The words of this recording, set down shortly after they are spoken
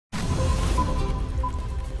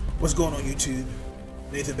What's going on YouTube?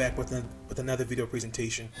 Nathan back with another video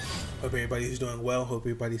presentation. Hope everybody's doing well. Hope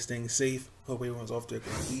everybody's staying safe. Hope everyone's off to a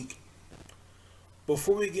great week.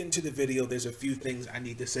 Before we get into the video, there's a few things I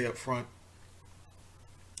need to say up front.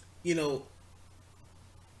 You know,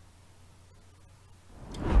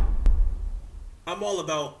 I'm all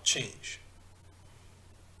about change.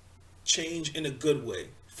 Change in a good way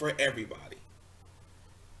for everybody.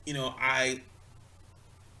 You know,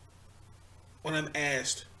 when I'm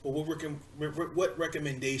asked, well, what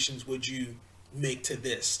recommendations would you make to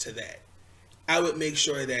this, to that? I would make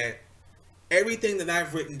sure that everything that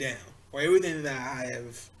I've written down or everything that I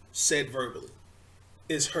have said verbally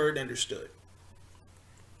is heard and understood.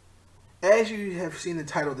 As you have seen the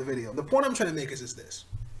title of the video, the point I'm trying to make is this.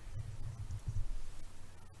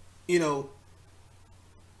 You know,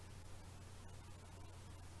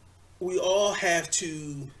 we all have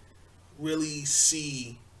to really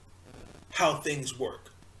see how things work.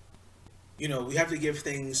 You know, we have to give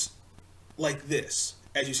things like this,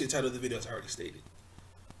 as you see the title of the video, as I already stated.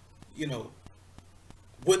 You know,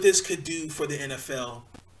 what this could do for the NFL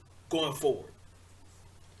going forward.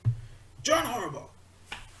 John Harbaugh,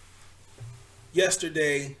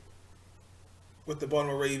 yesterday with the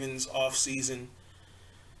Baltimore Ravens off-season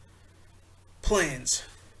plans,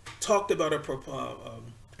 talked about a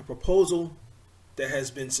proposal that has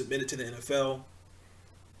been submitted to the NFL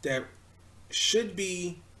that should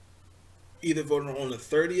be either voted on the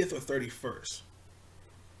 30th or 31st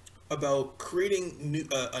about creating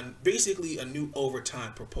basically a new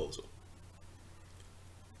overtime proposal.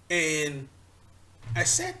 And I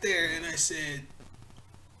sat there and I said,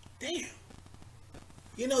 damn,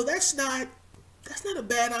 you know, that's not a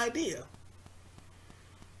bad idea.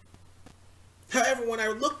 However, when I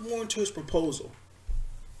looked more into his proposal,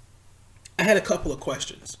 I had a couple of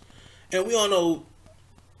questions. And we all know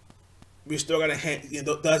we still got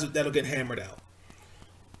that'll get hammered out.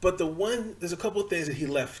 But there's a couple of things that he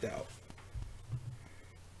left out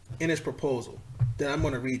in his proposal that I'm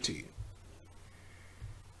going to read to you.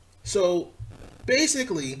 So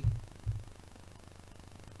basically,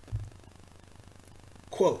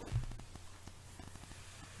 quote,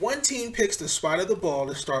 one team picks the spot of the ball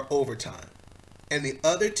to start overtime, and the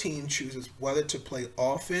other team chooses whether to play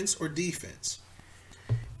offense or defense.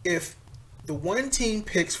 If the one team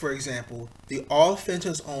picks, for example, the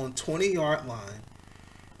offense's own 20-yard line,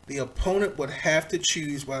 the opponent would have to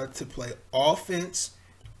choose whether to play offense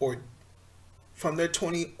or from their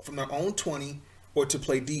own 20 or to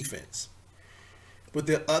play defense. With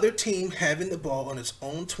the other team having the ball on its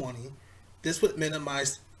own 20, this would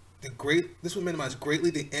minimize greatly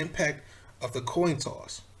the impact of the coin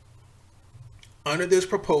toss. Under this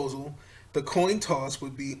proposal, the coin toss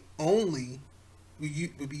would be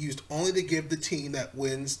used only to give the team that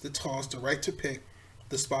wins the toss the right to pick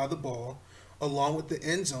the spot of the ball along with the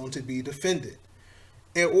end zone to be defended,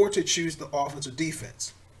 or to choose the offense or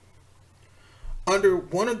defense. Under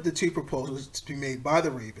one of the two proposals to be made by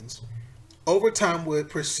the Ravens, overtime would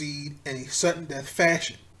proceed in a sudden death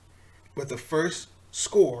fashion, with the first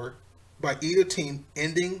score by either team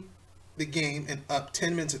ending the game in up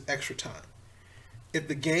 10 minutes of extra time. If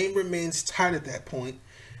the game remains tied at that point,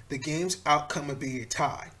 the game's outcome would be a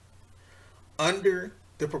tie. Under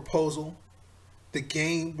the proposal, the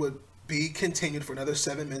game would be continued for another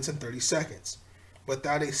 7 minutes and 30 seconds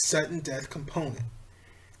without a sudden death component.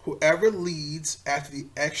 Whoever leads after the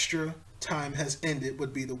extra time has ended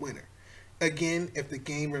would be the winner. Again, if the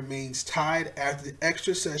game remains tied after the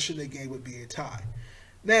extra session, the game would be a tie.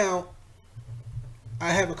 Now, I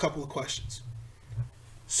have a couple of questions.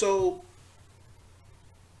 So,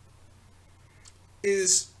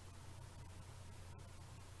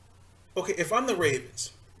 okay, if I'm the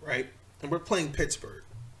Ravens, right, and we're playing Pittsburgh,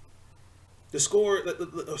 the score,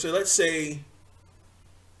 so let's say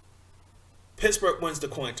Pittsburgh wins the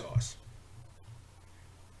coin toss.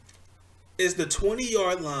 Is the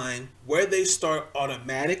 20-yard line where they start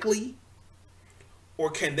automatically? Or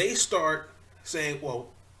can they start saying, well,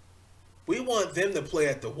 we want them to play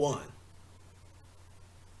at the 1.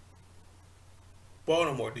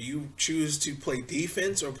 Baltimore, do you choose to play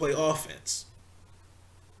defense or play offense?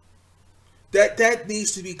 That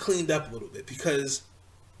needs to be cleaned up a little bit, because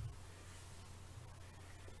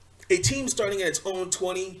a team starting at its own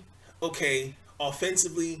 20, okay,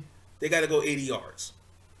 offensively, they got to go 80 yards.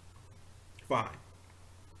 Fine.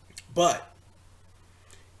 But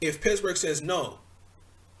if Pittsburgh says, no,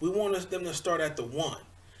 we want them to start at the 1,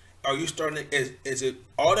 are you starting, is it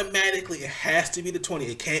automatically, it has to be the 20.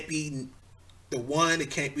 It can't be the 1,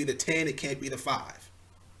 it can't be the 10, it can't be the 5.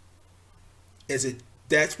 Is it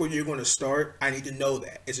that's where you're going to start? I need to know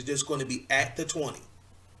that. Is it just going to be at the 20?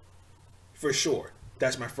 For sure.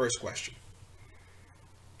 That's my first question.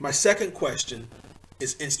 My second question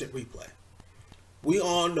is instant replay. We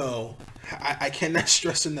all know, I cannot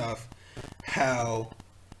stress enough how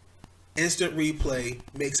instant replay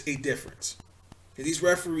makes a difference. And these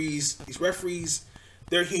referees,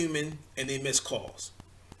 they're human and they miss calls.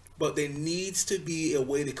 But there needs to be a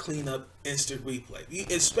way to clean up instant replay,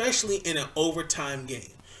 especially in an overtime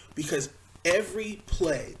game. Because every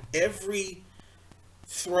play, every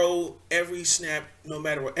throw, every snap, no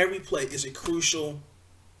matter what, every play is a crucial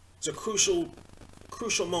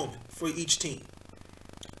moment for each team.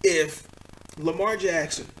 If Lamar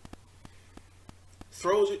Jackson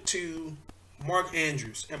throws it to Mark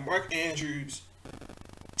Andrews and Mark Andrews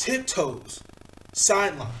tiptoes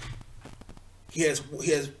sideline, he has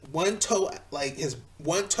one toe, like his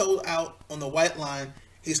one toe out on the white line,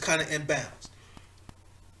 he's kind of in bounds,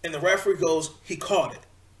 and the referee goes, he caught it.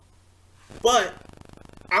 But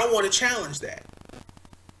I want to challenge that.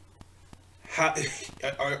 How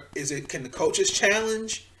is it? Can the coaches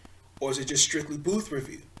challenge, or is it just strictly booth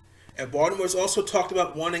review? And Baltimore's also talked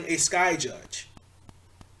about wanting a sky judge.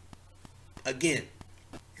 Again,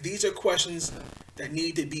 these are questions that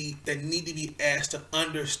need to be asked to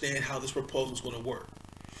understand how this proposal is going to work.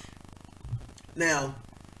 Now,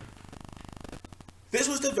 this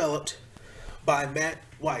was developed by Matt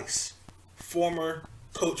Weiss, former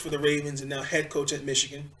coach for the Ravens and now head coach at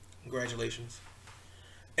Michigan. Congratulations.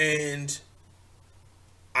 And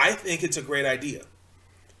I think it's a great idea.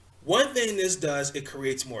 One thing this does, it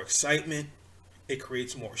creates more excitement, it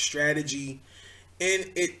creates more strategy,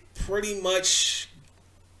 and it pretty much,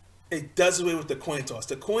 it does away with the coin toss.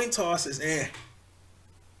 The coin toss is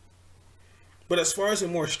But as far as the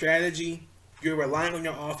more strategy, you're relying on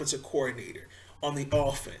your offensive coordinator, on the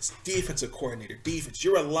offense, defensive coordinator, defense.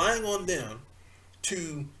 You're relying on them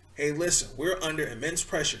to, hey, listen, we're under immense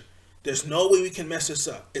pressure. There's no way we can mess this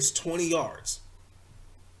up. It's 20 yards.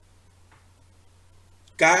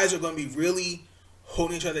 Guys are going to be really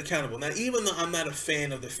holding each other accountable. Now, even though I'm not a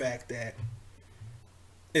fan of the fact that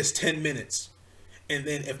it's 10 minutes, and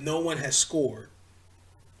then if no one has scored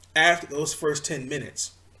after those first 10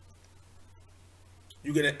 minutes,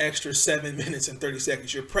 you get an extra 7 minutes and 30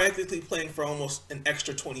 seconds. You're practically playing for almost an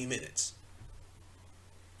extra 20 minutes.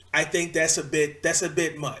 I think that's a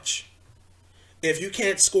bit much. If you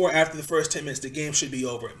can't score after the first 10 minutes, the game should be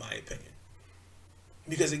over, in my opinion.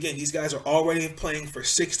 Because again, these guys are already playing for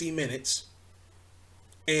 60 minutes,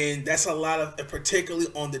 and that's a lot of, particularly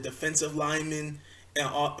on the defensive linemen, and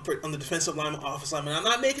on the defensive lineman, offensive lineman. I'm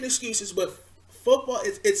not making excuses, but football,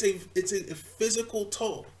 it's a physical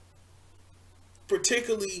toll.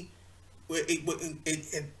 Particularly,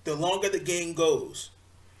 the longer the game goes,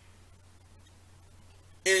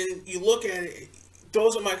 and you look at it,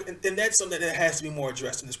 those are and that's something that has to be more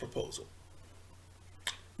addressed in this proposal.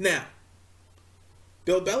 Now,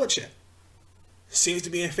 Bill Belichick seems to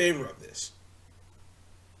be in favor of this.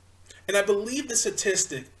 And I believe the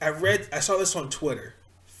statistic, I saw this on Twitter,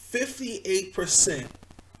 58%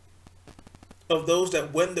 of those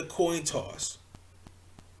that win the coin toss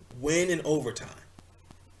win in overtime.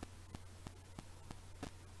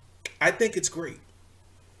 I think it's great.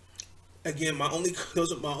 Again, my only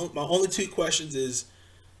two questions is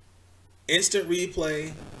instant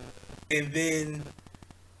replay, and then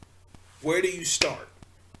where do you start?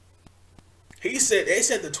 They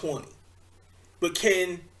said the 20, but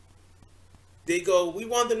can they go? We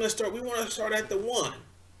want to start at the 1.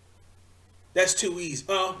 That's too easy.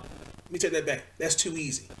 Oh, let me take that back. That's too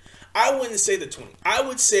easy. I wouldn't say the 20. I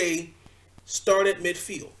would say start at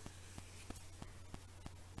midfield.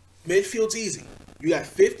 Midfield's easy. You got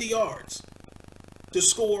 50 yards to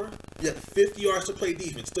score. You got 50 yards to play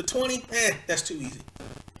defense. The 20, that's too easy.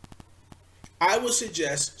 I would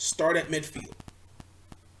suggest start at midfield.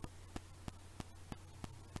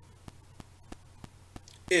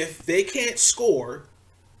 If they can't score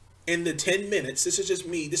in the 10 minutes, this is just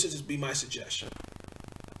me. This is just be my suggestion.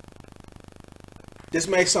 This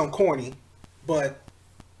may sound corny, but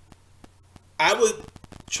I would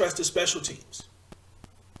trust the special teams.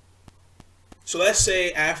 So let's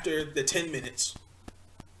say after the 10 minutes,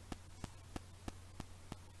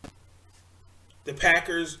 the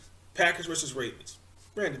Packers versus Ravens,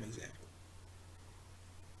 random example.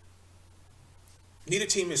 Neither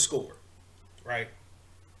team has scored, right?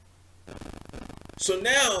 So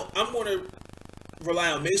now I'm going to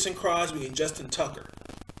rely on Mason Crosby and Justin Tucker.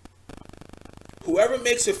 Whoever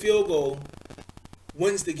makes a field goal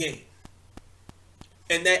wins the game.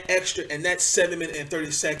 And that 7 minute and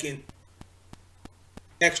 30-second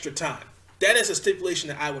extra time. That is a stipulation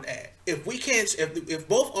that I would add. If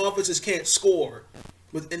both offenses can't score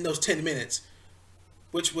within those 10 minutes,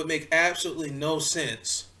 which would make absolutely no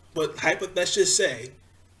sense. But let's just say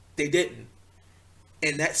they didn't.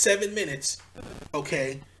 In that 7 minutes,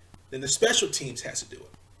 okay, then the special teams has to do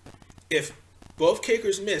it. If both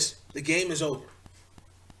kickers miss, the game is over.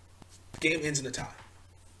 The game ends in a tie.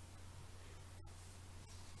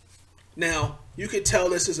 Now, you could tell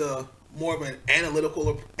this is a more of an analytical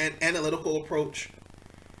approach,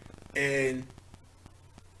 and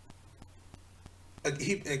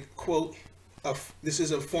this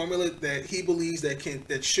is a formula that he believes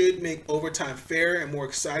that should make overtime fair and more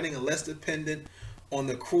exciting and less dependent on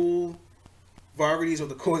the cruel varieties of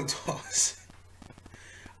the coin toss.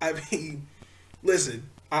 I mean, listen,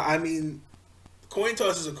 I mean, coin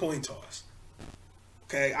toss is a coin toss.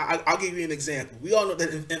 Okay, I'll give you an example. We all know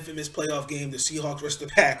that infamous playoff game, the Seahawks versus the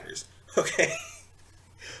Packers. Okay,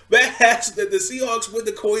 the Seahawks win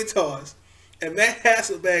the coin toss, and Matt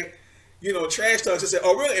Hasselbeck, trash talks and said,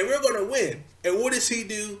 "Oh, really? And we're going to win." And what does he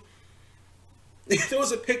do? He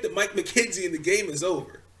throws a pick to Mike McKenzie, and the game is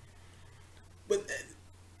over. But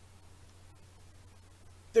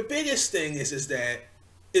the biggest thing is that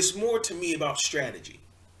it's more to me about strategy.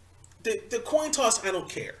 The coin toss, I don't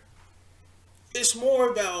care. It's more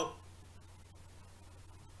about,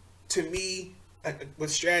 to me,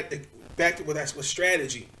 with strategy. Back to with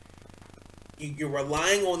strategy. You're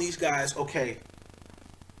relying on these guys. Okay,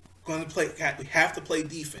 we have to play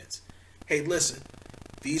defense. Hey, listen,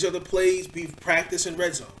 these are the plays we've practiced in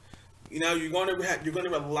red zone. You're going to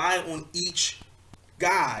rely on each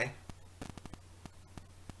guy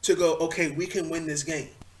to go, okay, we can win this game.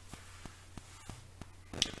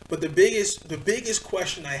 But the biggest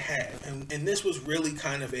question I had, and this was really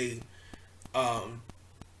kind of a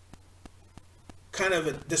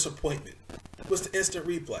disappointment, was the instant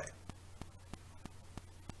replay.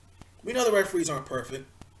 We know the referees aren't perfect.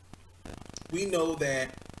 We know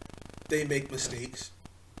that they make mistakes.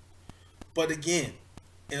 But again,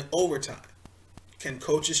 in overtime, can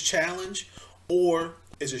coaches challenge, or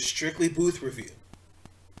is it strictly booth review?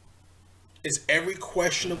 Is every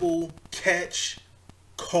questionable catch,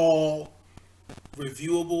 call,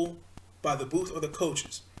 reviewable by the booth or the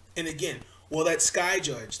coaches? And again, will that sky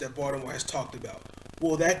judge that Baltimore has talked about,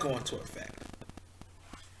 will that go into effect?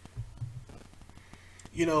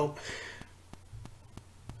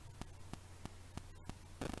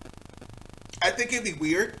 I think it'd be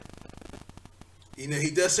weird.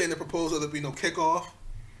 He does say in the proposal there'll be no kickoff.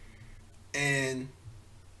 And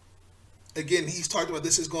again, he's talked about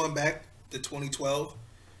this is going back to 2012.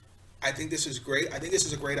 I think this is great. I think this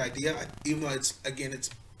is a great idea. Even though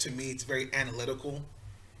to me, it's very analytical.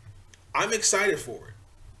 I'm excited for it.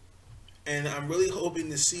 And I'm really hoping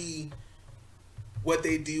to see what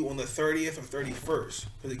they do on the 30th or 31st.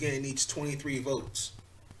 Because again, it needs 23 votes.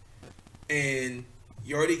 And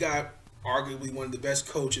you already got arguably one of the best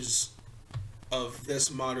coaches of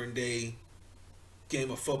this modern day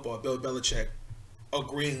game of football, Bill Belichick,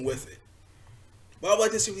 agreeing with it. But I'd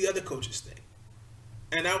like to see what the other coaches think.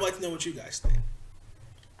 And I'd like to know what you guys think.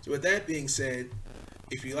 So with that being said,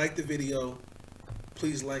 if you like the video,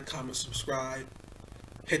 please like, comment, subscribe.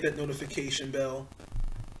 Hit that notification bell.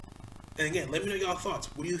 And again, let me know your thoughts.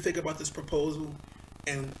 What do you think about this proposal?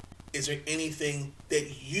 And is there anything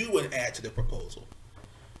that you would add to the proposal?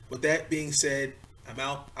 With that being said, I'm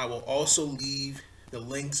out. I will also leave the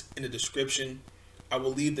links in the description. I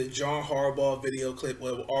will leave the John Harbaugh video clip.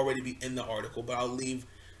 Well, it will already be in the article, but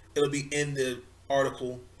it'll be in the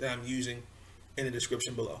article that I'm using in the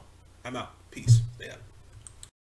description below. I'm out. Peace. Stay out.